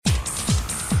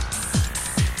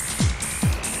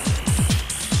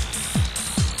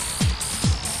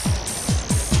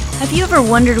Have you ever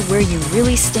wondered where you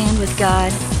really stand with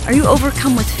God? Are you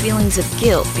overcome with feelings of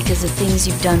guilt because of things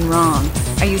you've done wrong?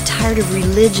 Are you tired of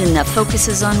religion that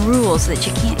focuses on rules that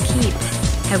you can't keep?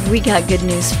 Have we got good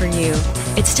news for you?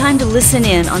 It's time to listen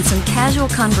in on some casual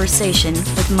conversation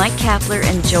with Mike Kapler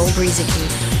and Joel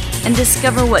Brueseke and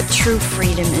discover what true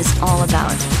freedom is all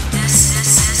about.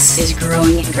 This is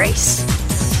Growing in Grace.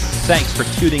 Thanks for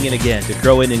tuning in again to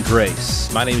Growing in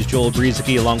Grace. My name is Joel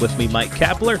Brueseke, along with me, Mike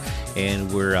Kapler,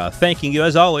 and we're thanking you,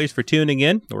 as always, for tuning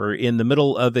in. We're in the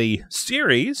middle of a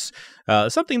series,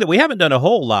 something that we haven't done a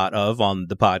whole lot of on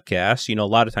the podcast. You know, a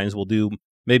lot of times we'll do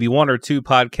maybe one or two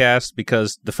podcasts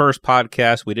because the first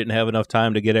podcast we didn't have enough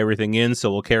time to get everything in,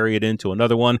 so we'll carry it into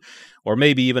another one, or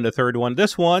maybe even a third one.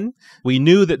 This one, we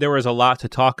knew that there was a lot to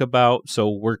talk about, so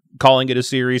we're calling it a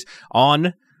series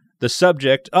on the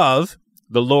subject of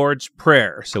the Lord's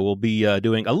Prayer. So we'll be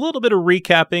doing a little bit of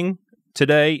recapping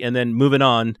today and then moving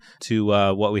on to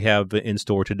what we have in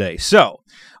store today. So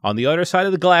on the other side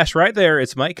of the glass right there,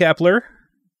 it's Mike Kapler.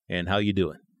 And how you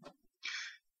doing?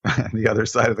 The other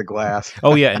side of the glass.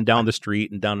 Oh, yeah, and down the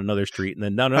street and down another street and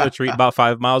then down another street about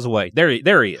 5 miles away. There he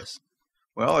is.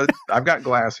 Well, I've got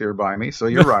glass here by me, so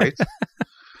you're right.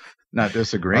 Not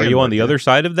disagreeing. Are you on the other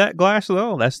side of that glass,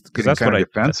 though? That's kind of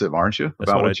defensive, aren't you,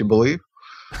 about what you believe?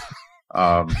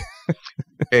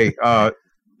 Hey,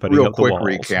 real quick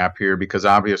recap here, because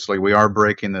obviously we are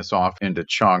breaking this off into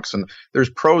chunks, and there's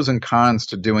pros and cons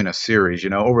to doing a series. You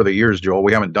know, over the years, Joel,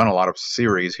 we haven't done a lot of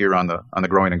series here on the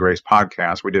Growing in Grace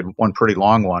podcast. We did one pretty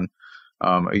long one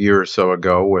a year or so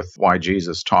ago with Why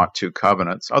Jesus Taught Two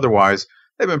Covenants. Otherwise,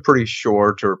 they've been pretty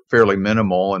short or fairly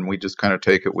minimal, and we just kind of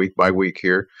take it week by week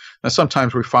here. Now,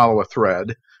 sometimes we follow a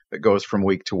thread that goes from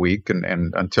week to week,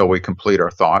 and until we complete our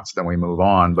thoughts, then we move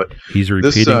on. But he's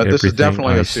repeating this is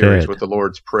definitely a series with the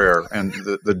Lord's Prayer. And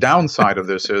the downside of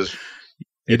this is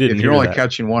if you're only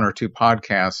catching one or two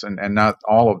podcasts and not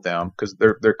all of them, because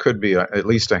there could be at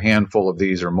least a handful of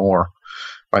these or more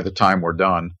by the time we're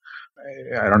done.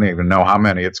 I don't even know how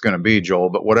many it's going to be,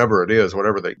 Joel, but whatever it is,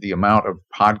 whatever the amount of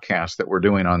podcasts that we're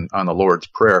doing on the Lord's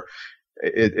Prayer,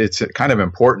 it's kind of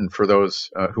important for those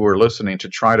who are listening to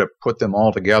try to put them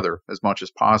all together as much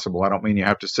as possible. I don't mean you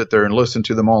have to sit there and listen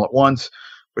to them all at once,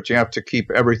 but you have to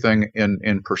keep everything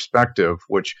in perspective,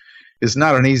 which is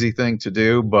not an easy thing to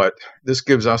do, but this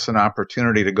gives us an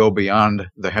opportunity to go beyond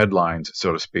the headlines,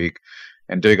 so to speak,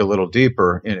 and dig a little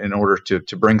deeper in order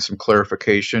to bring some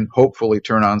clarification, hopefully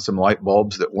turn on some light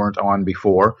bulbs that weren't on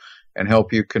before, and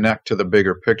help you connect to the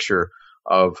bigger picture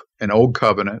of an old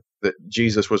covenant that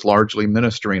Jesus was largely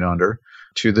ministering under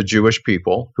to the Jewish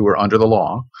people who were under the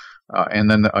law,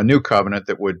 and then a new covenant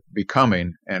that would be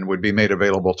coming and would be made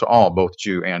available to all, both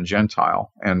Jew and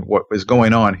Gentile. And what is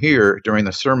going on here during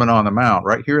the Sermon on the Mount,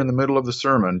 right here in the middle of the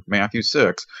sermon, Matthew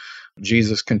 6,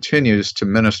 Jesus continues to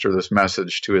minister this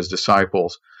message to his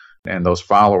disciples and those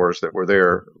followers that were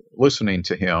there listening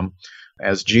to him.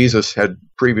 As Jesus had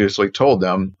previously told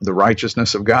them, the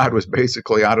righteousness of God was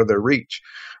basically out of their reach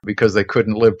because they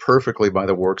couldn't live perfectly by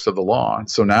the works of the law. And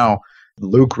so now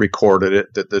Luke recorded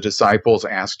it that the disciples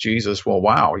asked Jesus, well,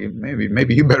 wow,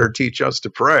 maybe you better teach us to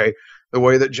pray the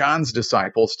way that John's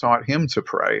disciples taught him to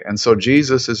pray. And so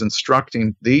Jesus is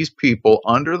instructing these people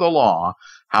under the law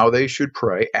how they should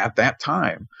pray at that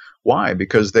time. Why?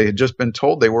 Because they had just been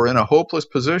told they were in a hopeless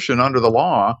position under the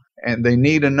law and they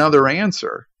need another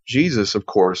answer. Jesus, of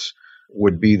course,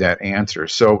 would be that answer.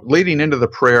 So leading into the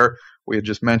prayer, we had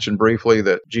just mentioned briefly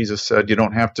that Jesus said you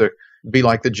don't have to be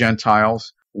like the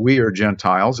Gentiles. We are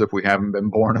Gentiles if we haven't been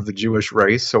born of the Jewish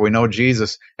race. So we know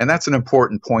Jesus, and that's an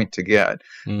important point to get.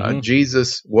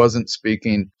 Jesus wasn't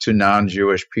speaking to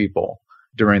non-Jewish people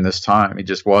during this time. He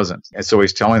just wasn't. And so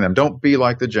he's telling them, don't be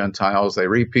like the Gentiles. They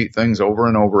repeat things over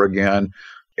and over again.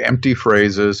 Empty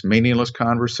phrases, meaningless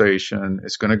conversation.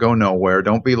 It's going to go nowhere.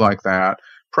 Don't be like that.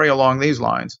 Pray along these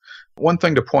lines. One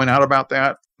thing to point out about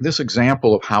that, this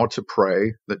example of how to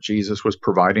pray that Jesus was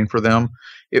providing for them,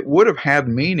 it would have had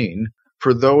meaning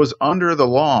for those under the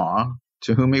law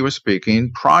to whom he was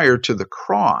speaking prior to the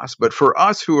cross. But for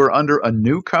us who are under a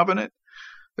new covenant,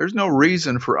 there's no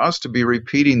reason for us to be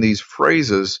repeating these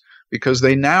phrases because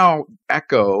they now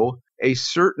echo a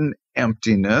certain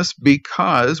emptiness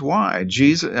because why?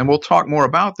 Jesus, and we'll talk more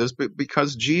about this, but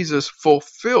because Jesus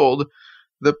fulfilled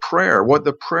the prayer. What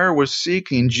the prayer was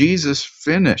seeking, Jesus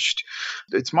finished.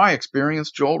 It's my experience,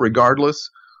 Joel,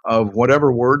 regardless of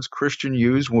whatever words Christians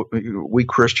use, we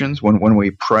Christians, when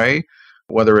we pray,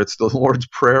 whether it's the Lord's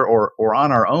Prayer or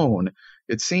on our own,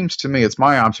 it seems to me, it's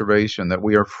my observation, that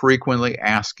we are frequently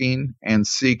asking and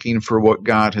seeking for what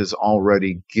God has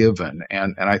already given.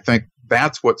 And I think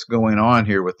that's what's going on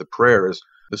here with the prayer is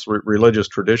this religious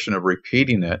tradition of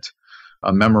repeating it,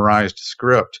 a memorized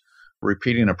script,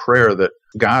 repeating a prayer that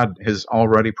God has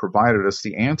already provided us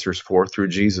the answers for through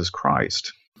Jesus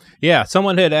Christ. Yeah,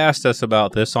 someone had asked us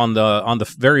about this on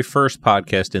the very first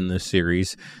podcast in this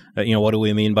series. What do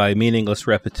we mean by meaningless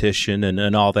repetition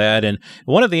and all that? And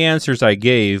one of the answers I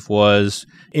gave was,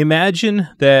 imagine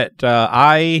that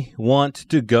I want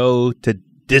to go to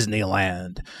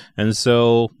Disneyland. And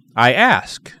so I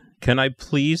ask, can I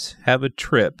please have a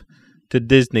trip to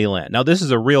Disneyland? Now, this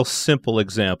is a real simple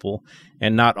example,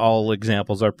 and not all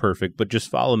examples are perfect, but just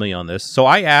follow me on this. So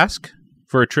I ask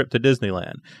for a trip to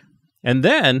Disneyland. And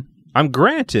then I'm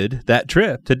granted that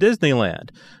trip to Disneyland.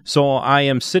 So I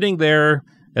am sitting there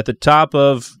at the top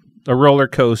of a roller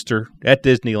coaster at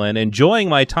Disneyland, enjoying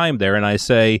my time there, and I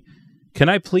say, can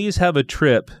I please have a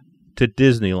trip to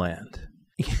Disneyland?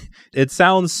 It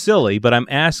sounds silly, but I'm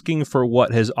asking for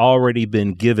what has already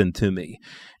been given to me.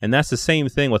 And that's the same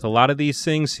thing with a lot of these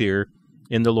things here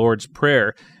in the Lord's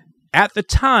Prayer. At the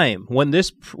time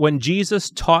when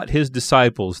Jesus taught his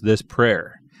disciples this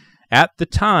prayer, at the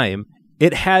time,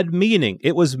 it had meaning.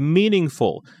 It was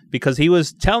meaningful because he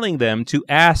was telling them to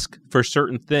ask for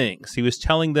certain things. He was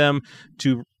telling them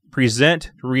to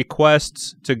present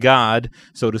requests to God,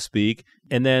 so to speak.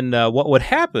 And then what would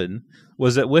happen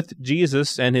was that with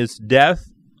Jesus and his death,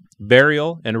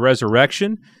 burial, and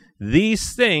resurrection,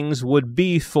 these things would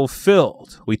be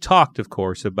fulfilled. We talked, of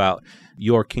course, about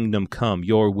your kingdom come,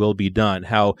 your will be done,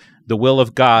 how the will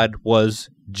of God was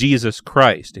Jesus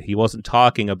Christ. He wasn't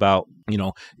talking about,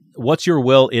 what's your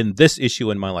will in this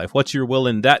issue in my life? What's your will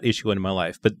in that issue in my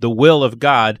life? But the will of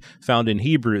God found in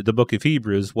the book of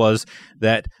Hebrews, was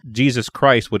that Jesus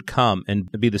Christ would come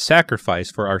and be the sacrifice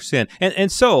for our sin,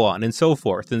 and so on and so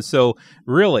forth. And so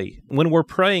really, when we're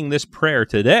praying this prayer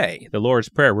today, the Lord's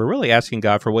Prayer, we're really asking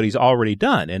God for what he's already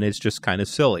done, and it's just kind of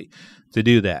silly to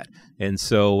do that. And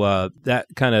so that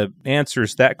kind of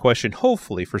answers that question,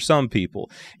 hopefully, for some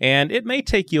people. And it may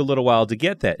take you a little while to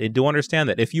get that and to understand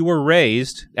that. If you were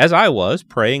raised, as I was,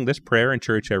 praying this prayer in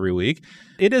church every week,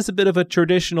 it is a bit of a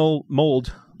traditional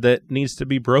mold that needs to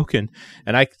be broken.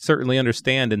 And I certainly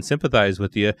understand and sympathize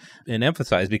with you and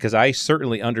emphasize, because I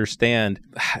certainly understand.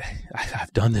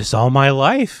 I've done this all my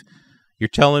life. You're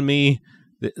telling me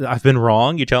that I've been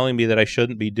wrong. You're telling me that I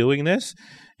shouldn't be doing this.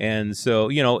 And so,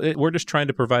 we're just trying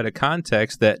to provide a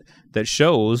context that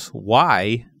shows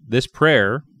why this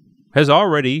prayer has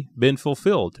already been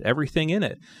fulfilled, everything in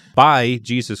it, by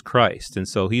Jesus Christ. And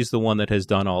so he's the one that has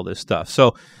done all this stuff.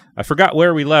 So I forgot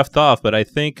where we left off, but I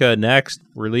think next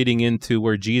we're leading into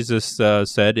where Jesus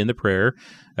said in the prayer,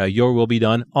 your will be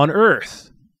done on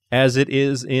earth as it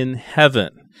is in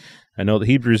heaven. I know that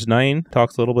Hebrews 9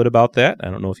 talks a little bit about that. I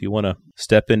don't know if you want to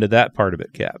step into that part of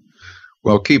it, Cap.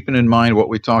 Well, keeping in mind what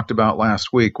we talked about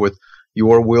last week with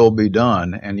your will be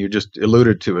done, and you just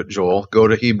alluded to it, Joel, go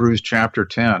to Hebrews chapter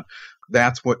 10.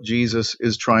 That's what Jesus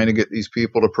is trying to get these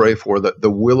people to pray for, that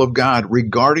the will of God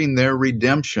regarding their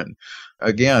redemption.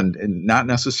 Again, not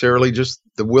necessarily just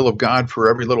the will of God for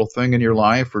every little thing in your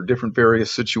life or different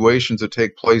various situations that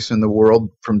take place in the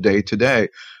world from day to day,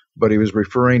 but he was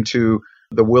referring to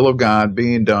the will of God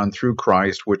being done through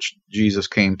Christ, which Jesus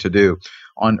came to do.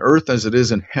 On earth as it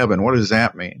is in heaven, what does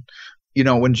that mean?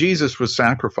 When Jesus was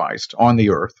sacrificed on the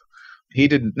earth, he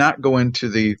did not go into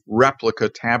the replica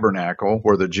tabernacle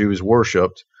where the Jews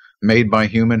worshipped, made by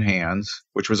human hands,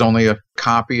 which was only a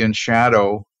copy and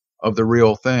shadow of the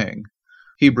real thing.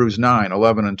 Hebrews 9,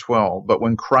 11 and 12. But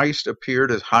when Christ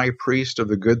appeared as high priest of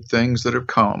the good things that have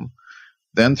come,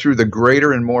 then through the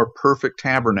greater and more perfect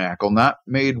tabernacle, not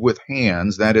made with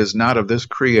hands, that is, not of this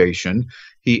creation,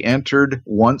 he entered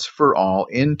once for all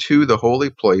into the holy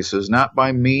places, not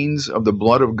by means of the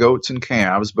blood of goats and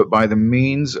calves, but by the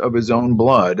means of his own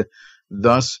blood,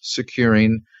 thus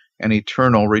securing an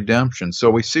eternal redemption.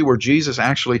 So we see where Jesus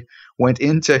actually went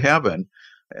into heaven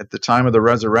at the time of the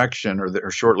resurrection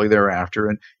or shortly thereafter,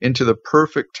 and into the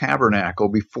perfect tabernacle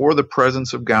before the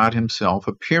presence of God himself,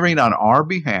 appearing on our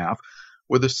behalf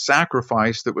with a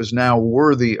sacrifice that was now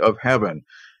worthy of heaven.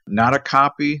 Not a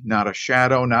copy, not a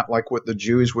shadow, not like what the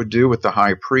Jews would do with the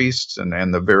high priests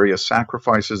and the various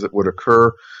sacrifices that would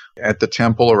occur at the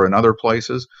temple or in other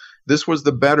places. This was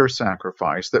the better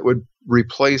sacrifice that would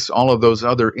replace all of those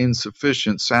other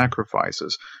insufficient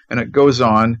sacrifices. And it goes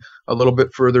on a little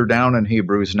bit further down in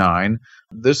Hebrews 9.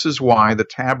 This is why the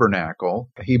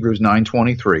tabernacle, Hebrews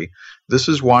 9:23, this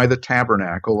is why the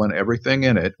tabernacle and everything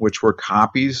in it, which were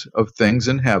copies of things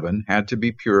in heaven, had to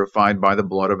be purified by the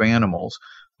blood of animals.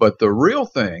 But the real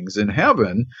things in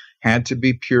heaven had to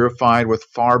be purified with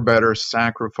far better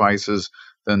sacrifices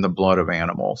than the blood of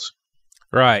animals.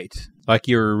 Right. like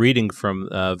you were reading from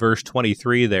verse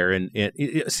 23 there. And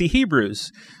see,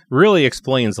 Hebrews really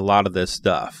explains a lot of this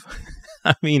stuff.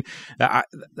 I mean,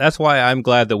 that's why I'm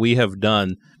glad that we have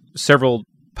done several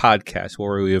podcasts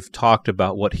where we have talked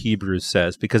about what Hebrews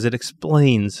says, because it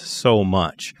explains so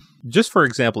much. Just for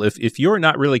example, if you're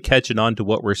not really catching on to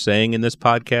what we're saying in this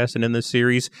podcast and in this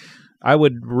series, I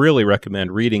would really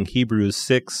recommend reading Hebrews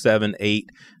 6, 7, 8,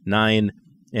 9,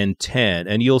 and 10,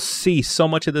 and you'll see so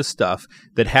much of this stuff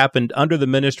that happened under the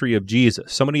ministry of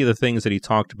Jesus. So many of the things that he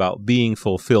talked about being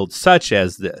fulfilled, such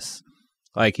as this.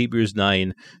 Like Hebrews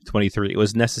 9:23, it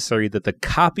was necessary that the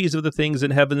copies of the things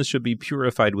in heaven should be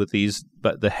purified with these,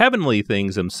 but the heavenly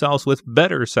things themselves with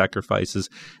better sacrifices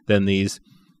than these.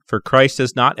 For Christ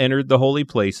has not entered the holy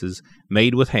places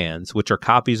made with hands, which are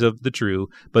copies of the true,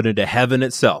 but into heaven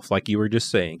itself, like you were just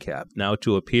saying, Cap, now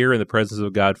to appear in the presence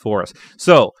of God for us.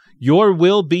 So, your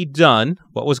will be done.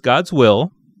 What was God's will?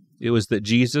 It was that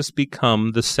Jesus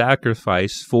become the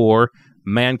sacrifice for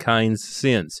mankind's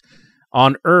sins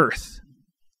on earth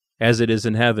as it is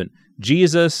in heaven.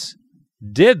 Jesus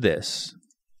did this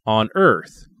on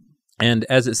earth. And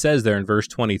as it says there in verse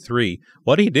 23,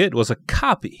 what he did was a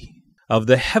copy of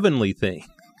the heavenly thing,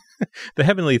 the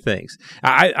heavenly things.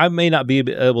 I may not be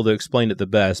able to explain it the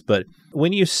best, but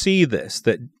when you see this,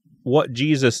 that what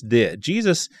Jesus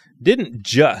didn't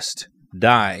just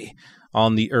die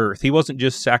on the earth. He wasn't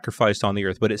just sacrificed on the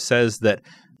earth, but it says that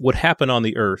what happened on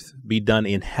the earth be done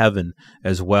in heaven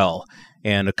as well.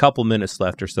 And a couple minutes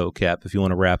left or so, Cap, if you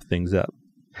want to wrap things up.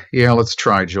 Yeah, let's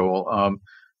try, Joel.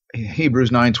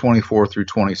 Hebrews 9:24 through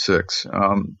 26.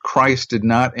 Christ did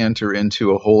not enter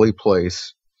into a holy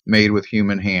place made with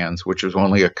human hands, which was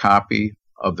only a copy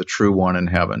of the true one in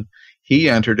heaven. He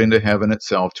entered into heaven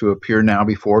itself to appear now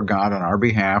before God on our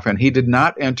behalf, and he did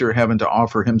not enter heaven to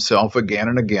offer himself again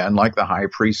and again like the high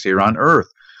priest here on earth,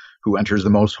 who enters the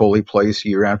most holy place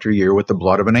year after year with the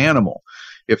blood of an animal.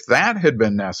 If that had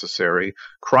been necessary,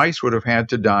 Christ would have had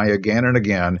to die again and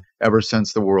again ever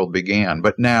since the world began.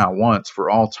 But now, once for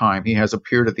all time, he has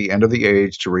appeared at the end of the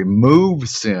age to remove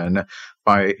sin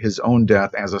by his own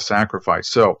death as a sacrifice.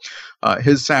 So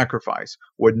his sacrifice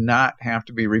would not have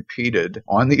to be repeated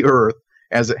on the earth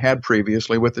as it had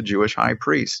previously with the Jewish high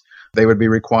priests. They would be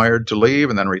required to leave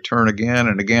and then return again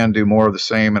and again, do more of the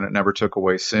same, and it never took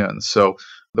away sins. So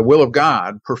the will of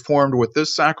God performed with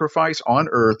this sacrifice on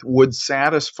earth would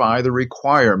satisfy the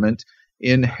requirement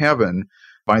in heaven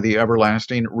by the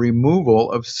everlasting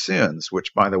removal of sins,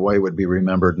 which, by the way, would be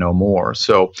remembered no more.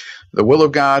 So the will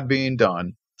of God being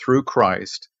done through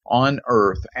Christ on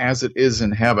earth as it is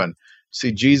in heaven.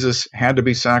 See, Jesus had to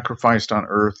be sacrificed on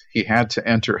earth. He had to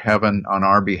enter heaven on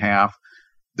our behalf.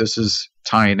 This is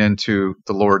tying into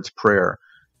the Lord's Prayer.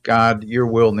 God, your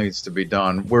will needs to be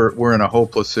done. We're in a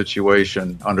hopeless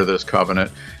situation under this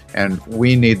covenant, and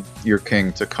we need your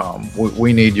king to come.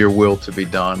 We need your will to be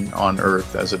done on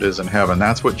earth as it is in heaven.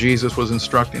 That's what Jesus was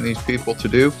instructing these people to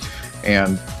do.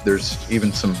 And there's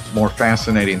even some more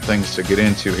fascinating things to get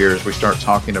into here as we start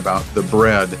talking about the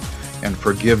bread and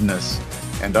forgiveness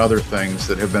and other things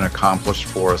that have been accomplished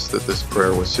for us that this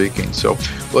prayer was seeking. So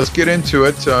let's get into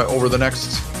it over the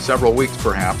next several weeks,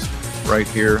 perhaps. Right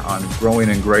here on Growing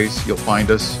in Grace. You'll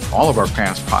find us, all of our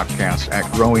past podcasts, at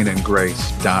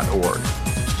growingingrace.org.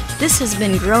 This has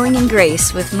been Growing in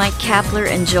Grace with Mike Kapler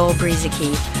and Joel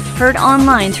Brueseke, heard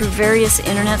online through various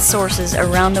internet sources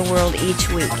around the world each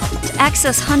week. To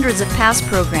access hundreds of past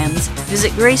programs,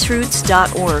 visit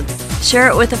graceroots.org. Share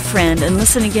it with a friend and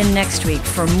listen again next week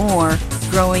for more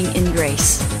Growing in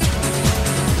Grace.